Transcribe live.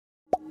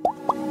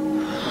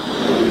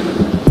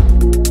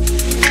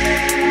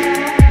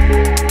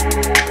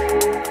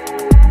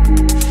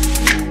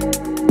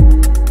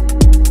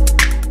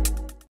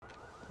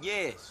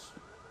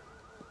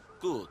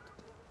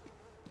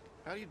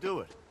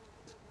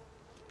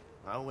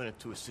I went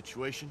into a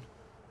situation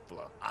full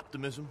of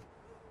optimism,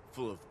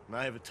 full of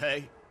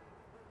naivete.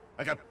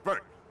 I got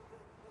burnt.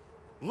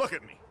 Look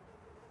at me.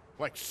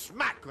 Like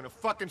smack on a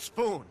fucking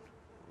spoon.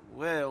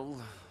 Well...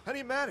 How do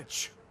you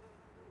manage?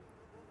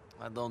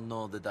 I don't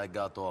know that I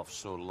got off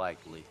so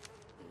lightly.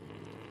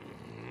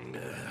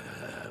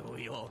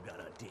 We all got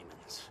our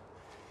demons.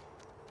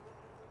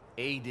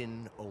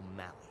 Aiden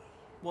O'Malley.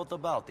 What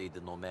about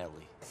Aiden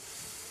O'Malley?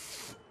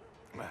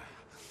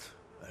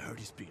 I heard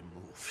he's being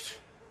moved.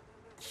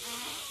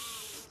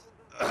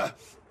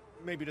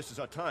 Maybe this is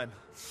our time.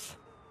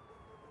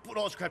 Put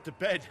all this crap to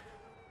bed.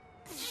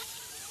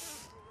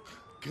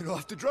 Get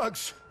off the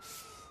drugs.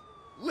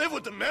 Live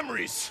with the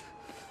memories.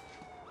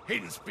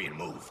 Aiden's being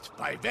moved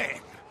by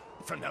van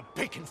from the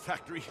bacon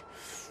factory.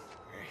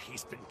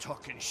 He's been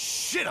talking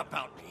shit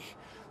about me.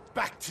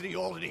 Back to the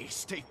Albany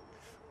State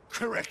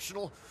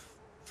Correctional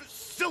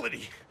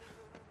Facility.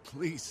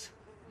 Please,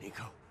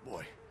 Niko,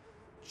 boy,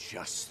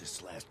 just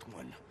this last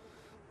one.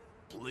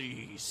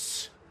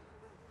 Please.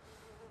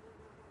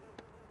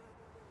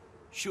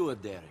 Sure,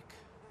 Derek.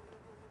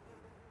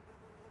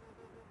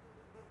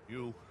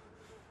 You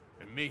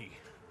and me,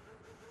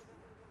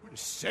 we're the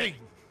same.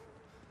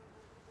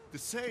 The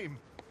same.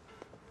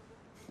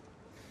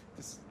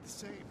 The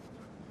same.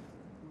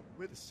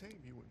 We're the same,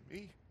 you and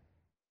me.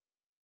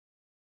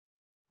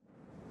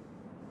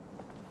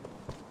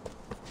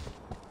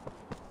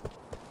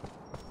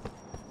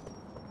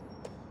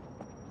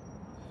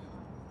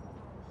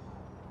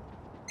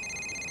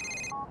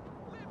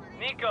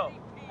 Niko,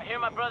 I hear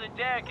my brother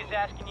Derek is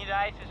asking you to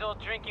ice his old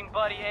drinking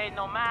buddy Aiden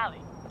O'Malley.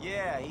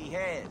 Yeah, he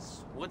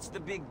has. What's the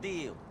big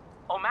deal?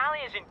 O'Malley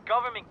is in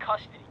government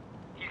custody.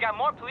 He's got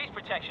more police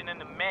protection than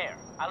the mayor.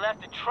 I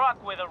left a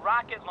truck with a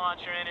rocket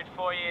launcher in it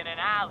for you in an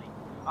alley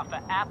off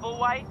of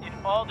Applewhite in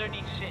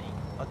Alderney City.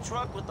 A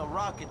truck with a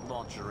rocket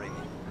launcher in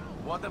it.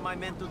 What am I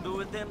meant to do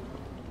with him?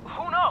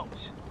 Who knows?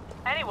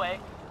 Anyway,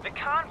 the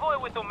convoy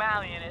with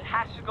O'Malley in it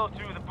has to go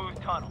through the Booth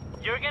Tunnel.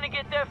 You're gonna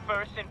get there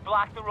first and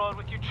block the road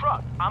with your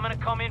truck. I'm gonna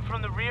come in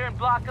from the rear and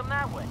block them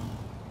that way.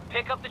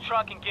 Pick up the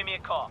truck and give me a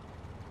call.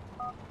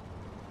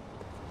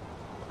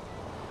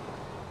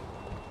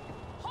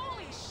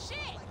 Holy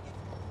shit!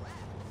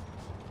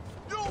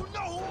 You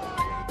know who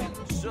I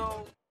am!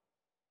 So...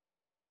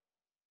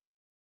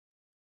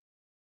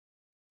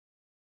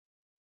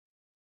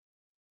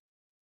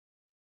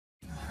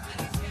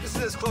 This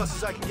is as close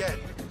as I can get.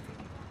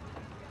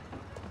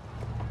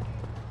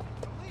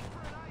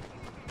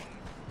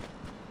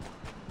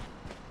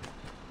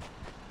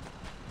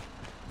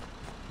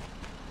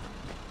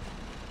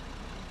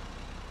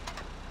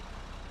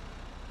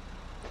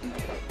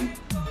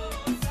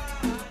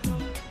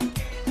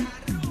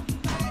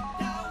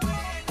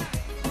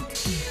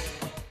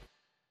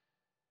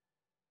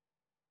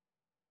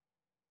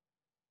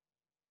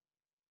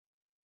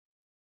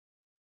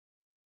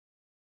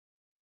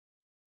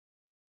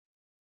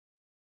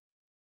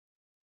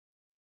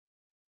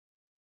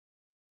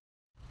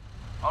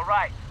 All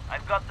right,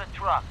 I've got the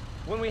truck.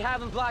 When we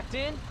have him blocked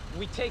in,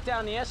 we take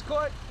down the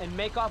escort and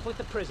make off with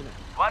the prisoner.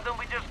 Why don't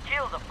we just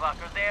kill the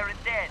fucker there and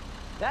then?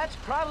 That's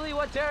probably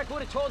what Derek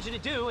would have told you to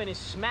do in his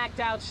smacked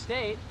out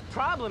state.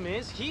 Problem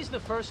is, he's the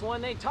first one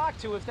they talk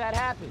to if that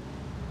happened.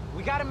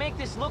 We gotta make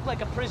this look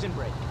like a prison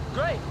break.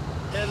 Great.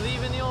 They're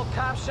leaving the old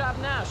cop shop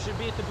now. Should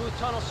be at the Booth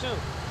Tunnel soon.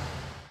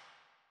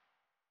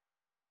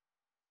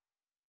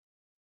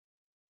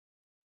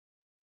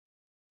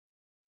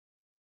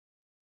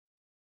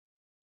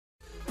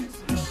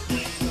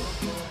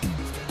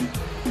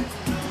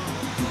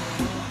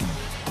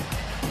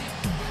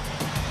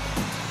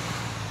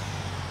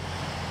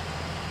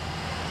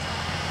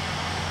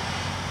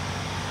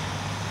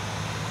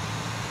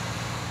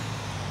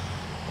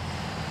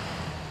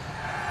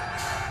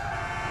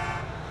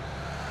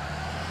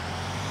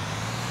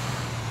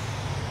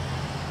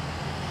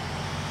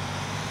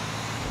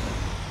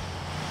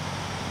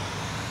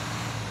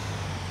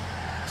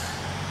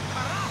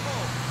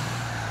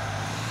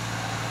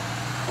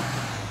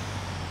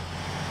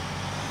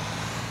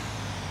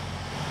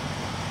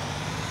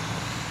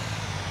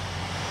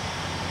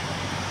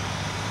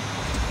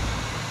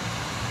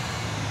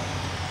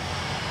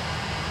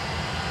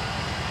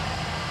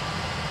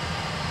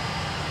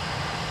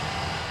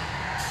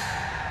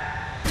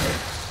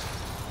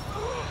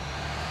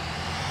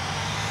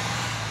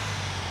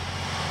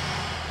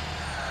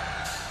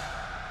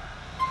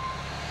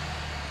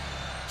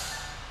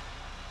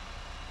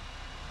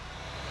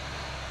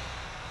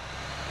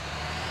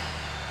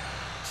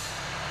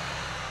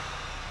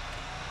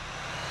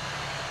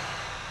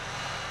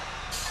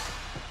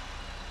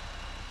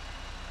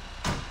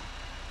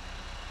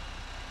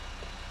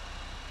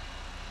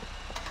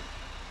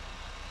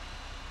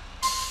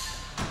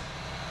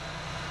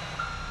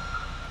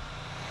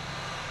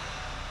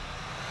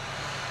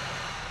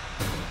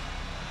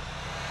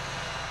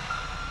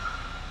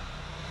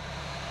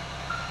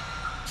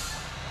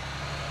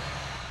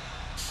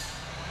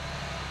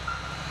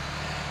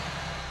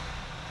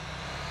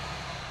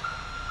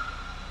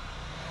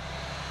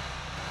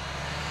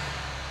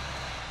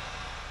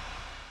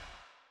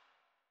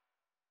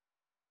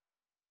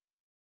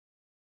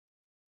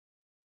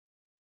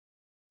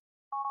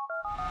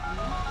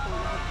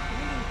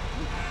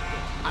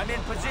 I'm in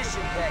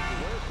position,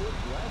 Peggy.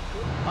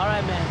 All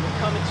right, man, we're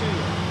coming to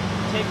you.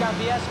 Take out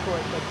the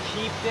escort, but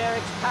keep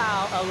Derek's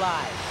pal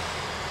alive.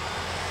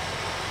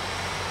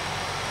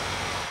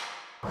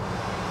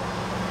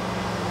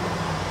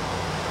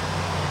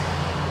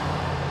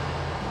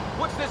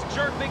 What's this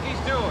jerk think he's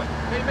doing?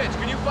 Hey, Mitch,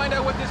 can you find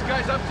out what this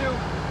guy's up to?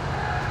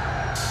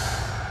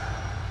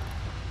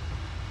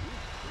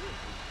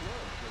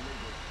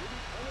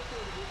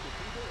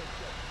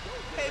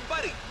 Hey,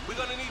 buddy, we're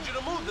gonna need you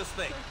to move this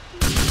thing.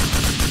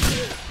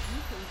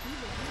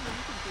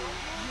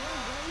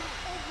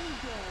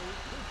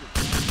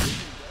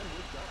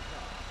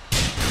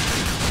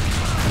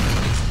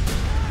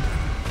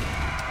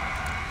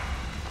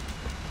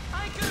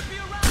 I ain't gonna be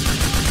around for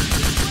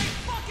this great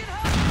fucking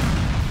help!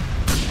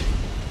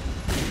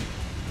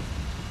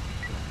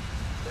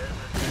 There's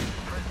a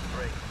prison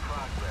break in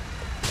progress.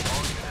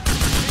 All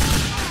units...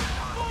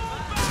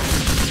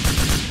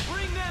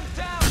 Bring them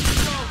down,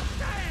 Niko!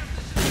 Damn,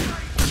 this is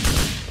crazy!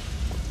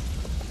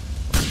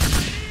 I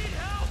need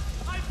help!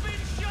 I've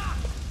been shot!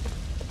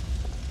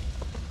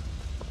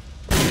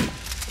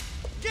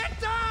 Get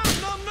down,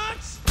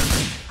 numbnuts!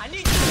 I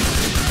need you!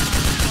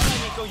 All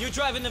right, Niko, you're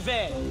driving the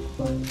van.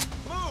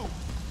 Move!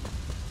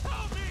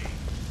 Help me!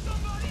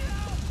 Somebody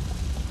help!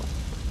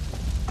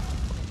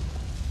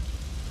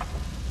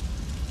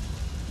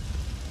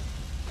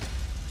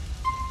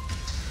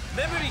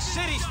 Liberty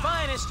City's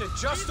finest are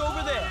just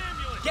over there.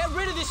 Get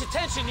rid of this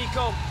attention,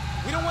 Niko.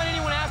 We don't want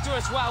anyone after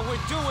us while we're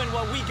doing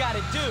what we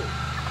gotta do.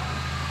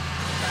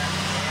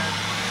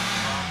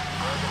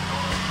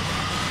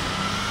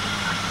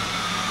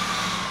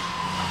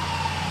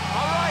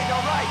 All right,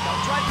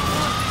 I'll try to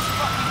lose this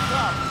fucking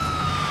club.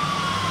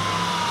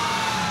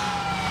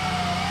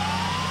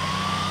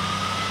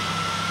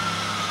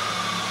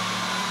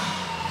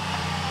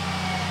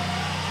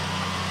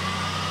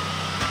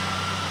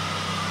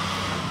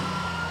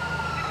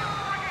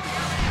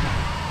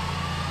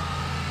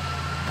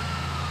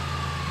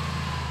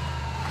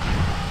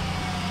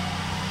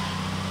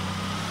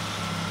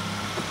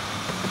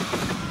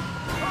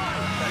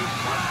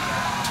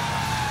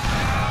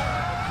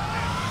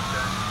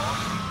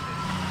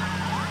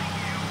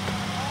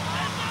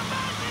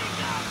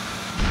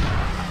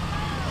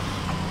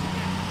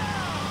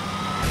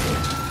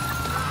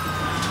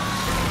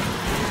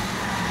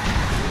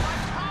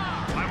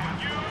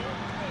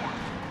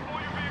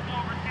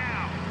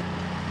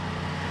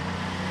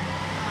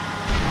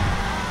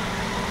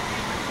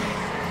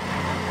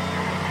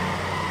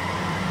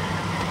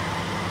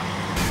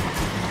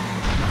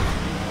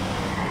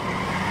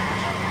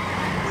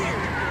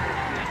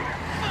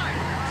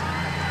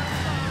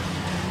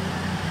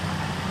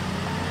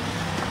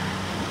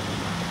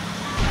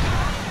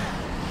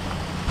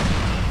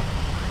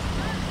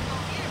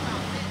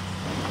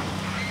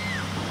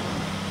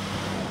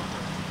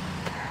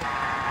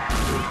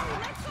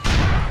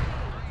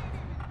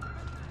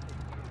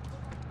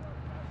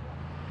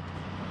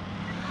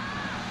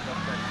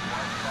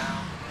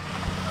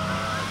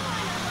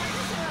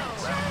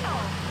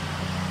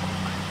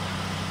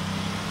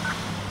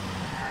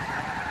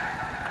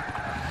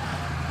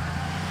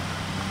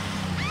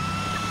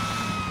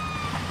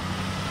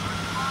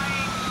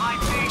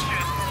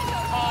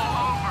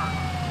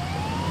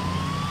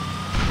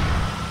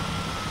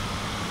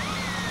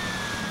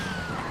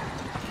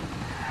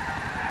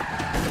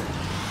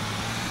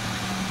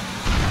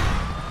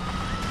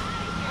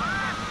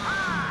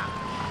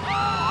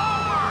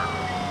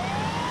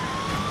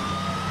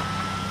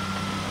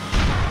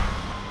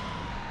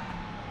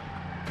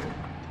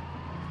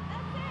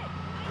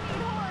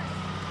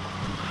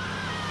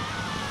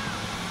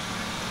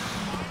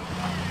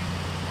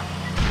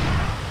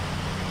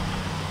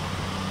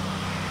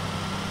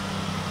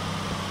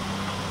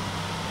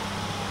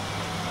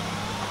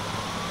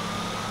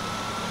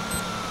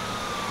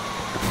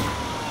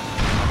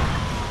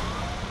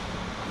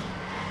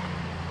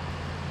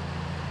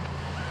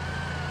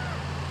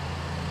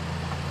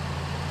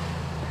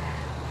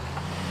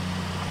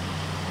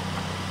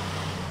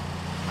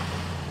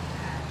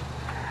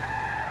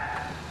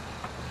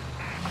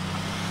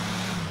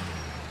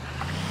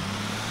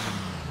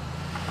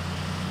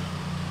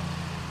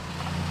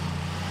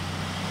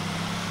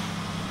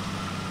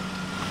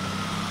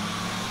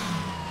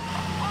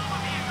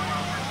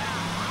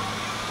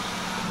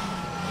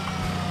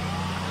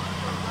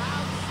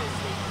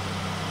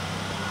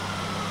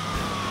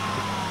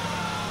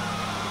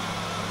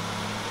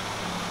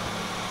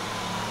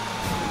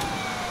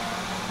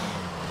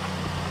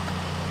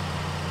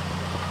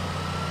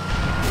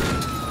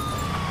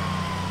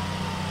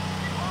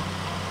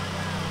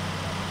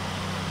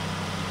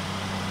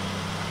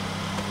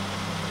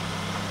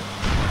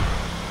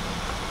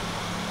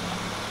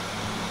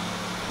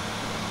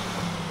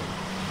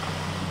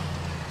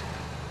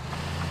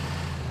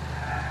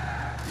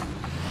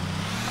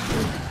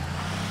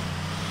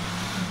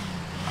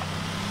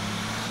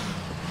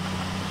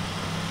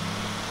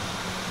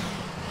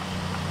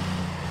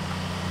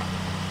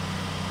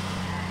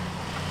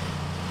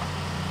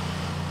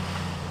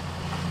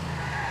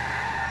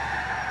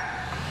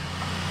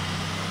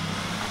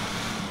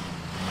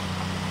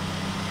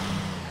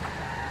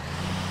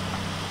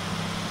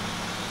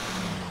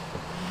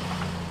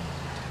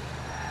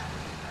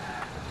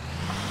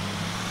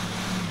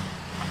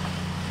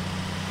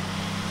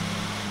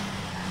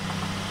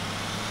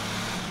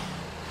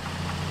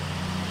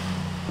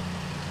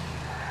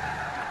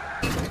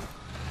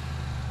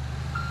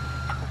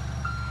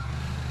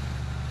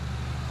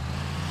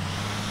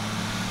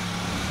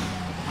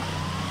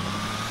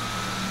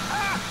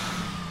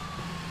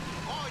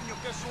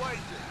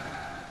 situation.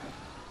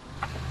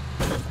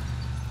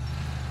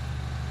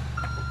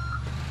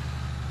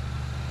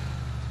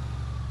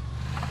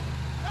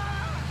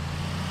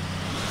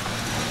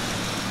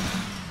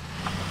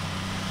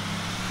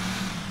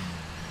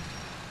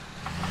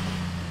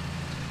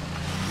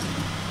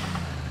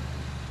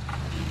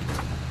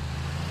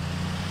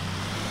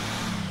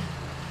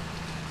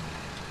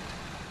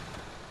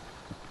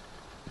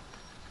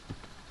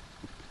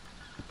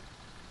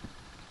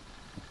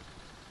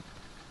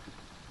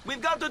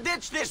 We've got to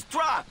ditch this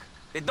truck.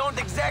 They don't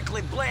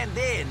exactly blend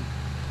in.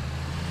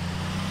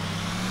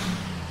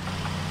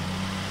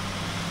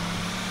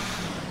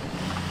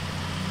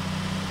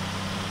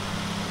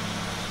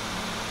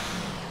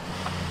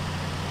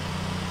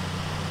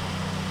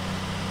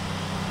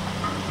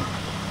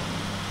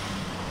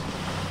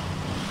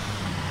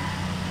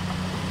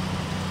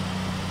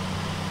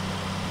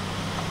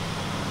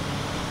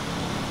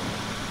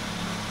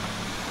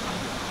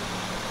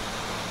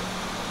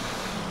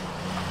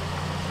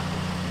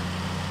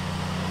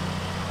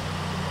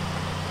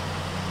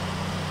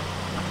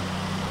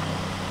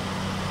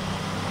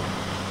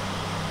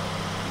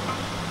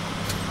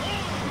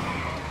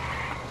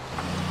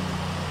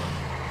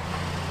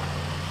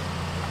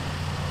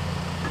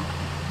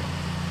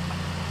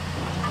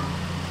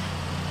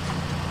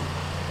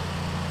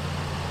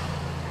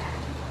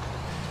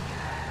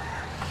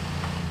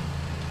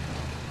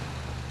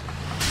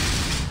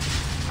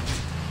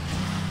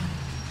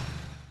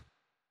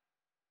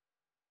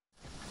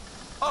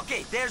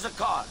 Okay, there's a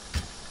car.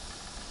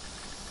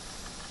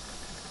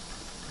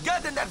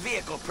 Get in that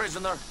vehicle,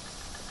 prisoner.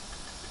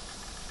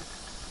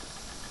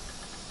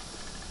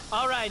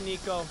 All right,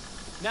 Niko.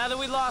 Now that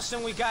we lost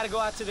him, we gotta go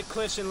out to the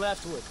cliffs in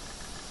Leftwood.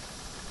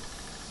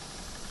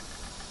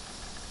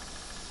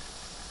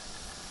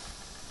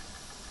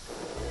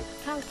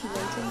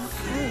 Calculating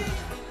route.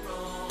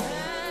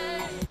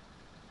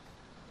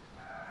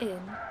 In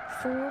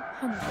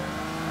 400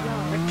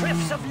 yards. The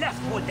cliffs of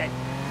Leftwood, then.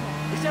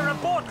 Is there a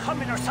boat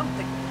coming or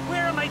something?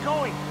 Where am I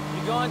going?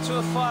 You're going to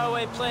a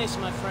faraway place,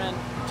 my friend.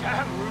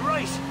 Damn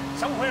right.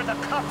 Somewhere the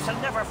cops will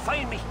never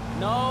find me.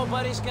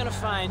 Nobody's gonna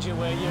find you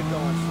where you're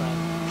going,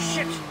 friend.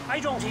 Shit,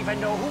 I don't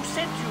even know who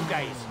sent you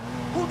guys.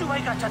 Who do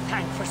I got to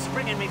thank for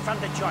springing me from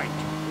the joint?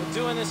 We're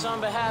doing this on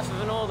behalf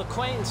of an old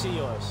acquaintance of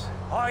yours.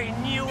 I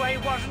knew I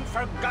wasn't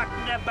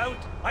forgotten about.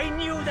 I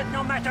knew that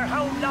no matter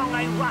how long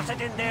I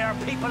rotted in there,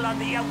 people on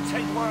the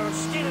outside world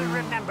still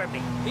remember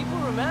me. People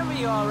remember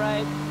you all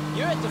right.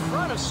 You're at the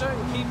front of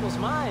certain people's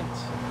minds.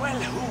 Well,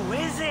 who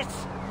is it?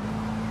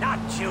 Not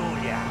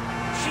Julia.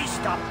 She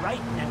stopped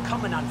writing and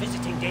coming on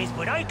visiting days,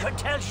 but I could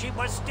tell she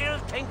was still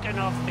thinking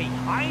of me.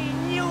 I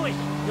knew it.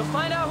 You'll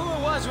find out who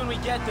it was when we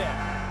get there.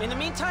 In the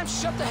meantime,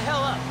 shut the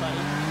hell up,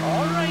 buddy.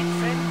 All right,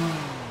 friend.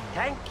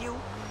 Thank you.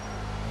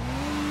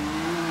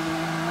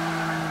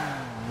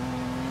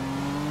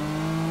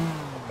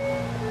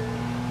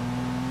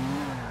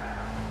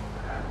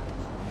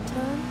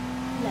 Turn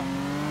left,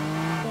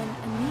 then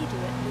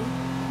immediately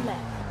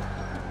left.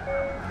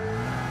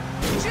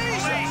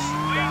 Jesus!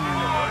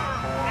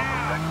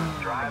 Texas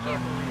driver,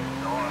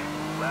 north,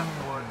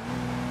 leftward.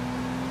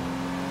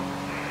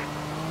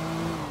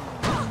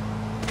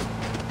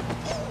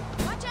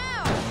 Watch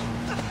out!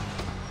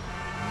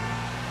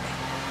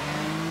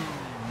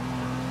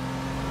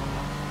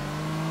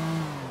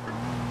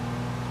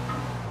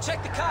 Check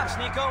the cops,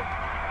 Niko.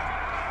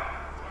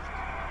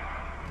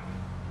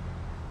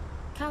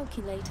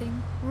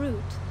 Calculating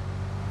route.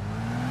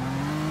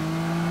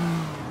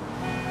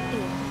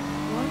 In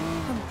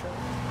 100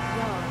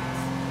 yards.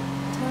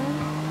 Turn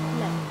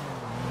left.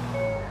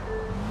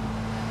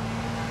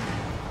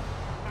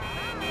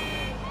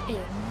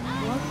 In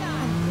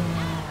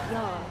 100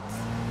 yards.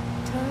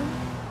 Turn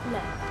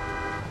left.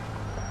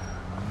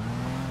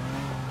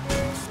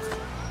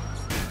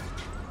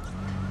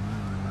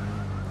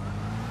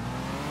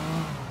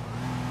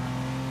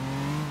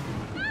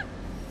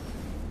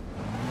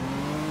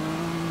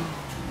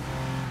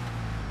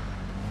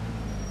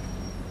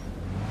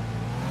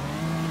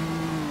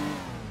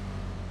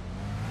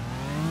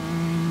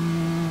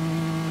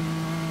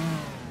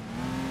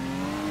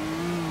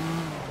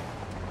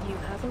 You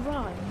have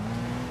arrived.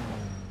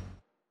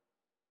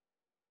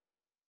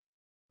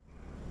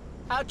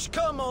 Out you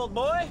come, old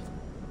boy.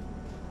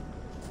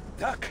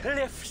 The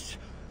cliffs,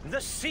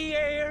 the sea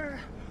air.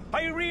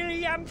 I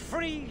really am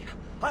free.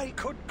 I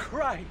could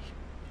cry.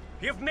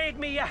 You've made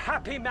me a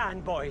happy man,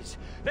 boys.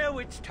 Now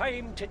it's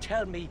time to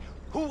tell me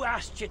who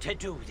asked you to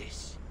do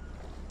this.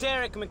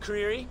 Derek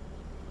McCreary.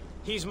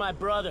 He's my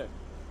brother.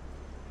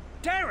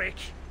 Derek?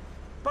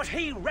 But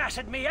he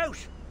ratted me out.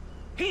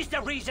 He's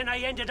the reason I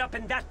ended up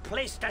in that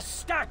place to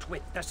start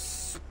with, the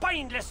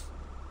spineless...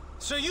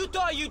 So you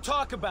thought you'd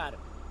talk about him.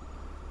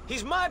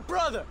 He's my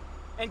brother,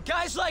 and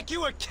guys like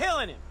you are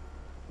killing him.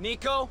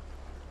 Niko,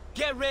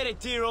 get rid of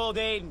dear old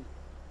Aiden.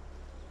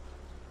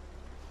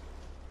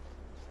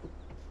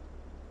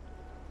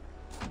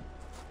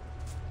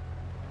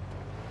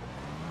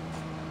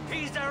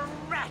 He's a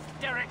rat,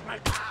 Derek Mc...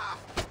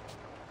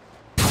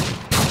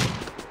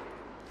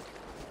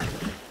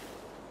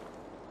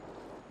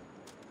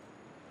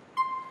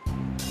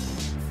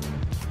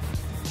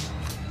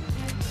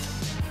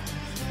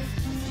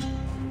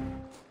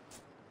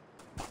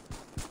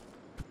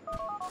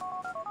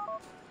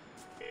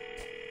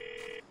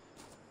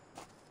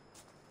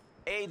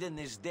 Hayden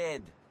is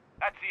dead.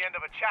 That's the end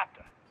of a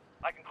chapter.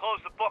 I can close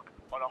the book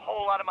on a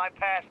whole lot of my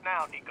past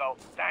now, Niko.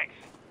 Thanks.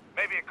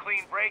 Maybe a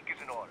clean break is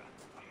in order.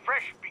 A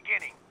fresh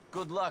beginning.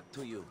 Good luck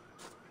to you.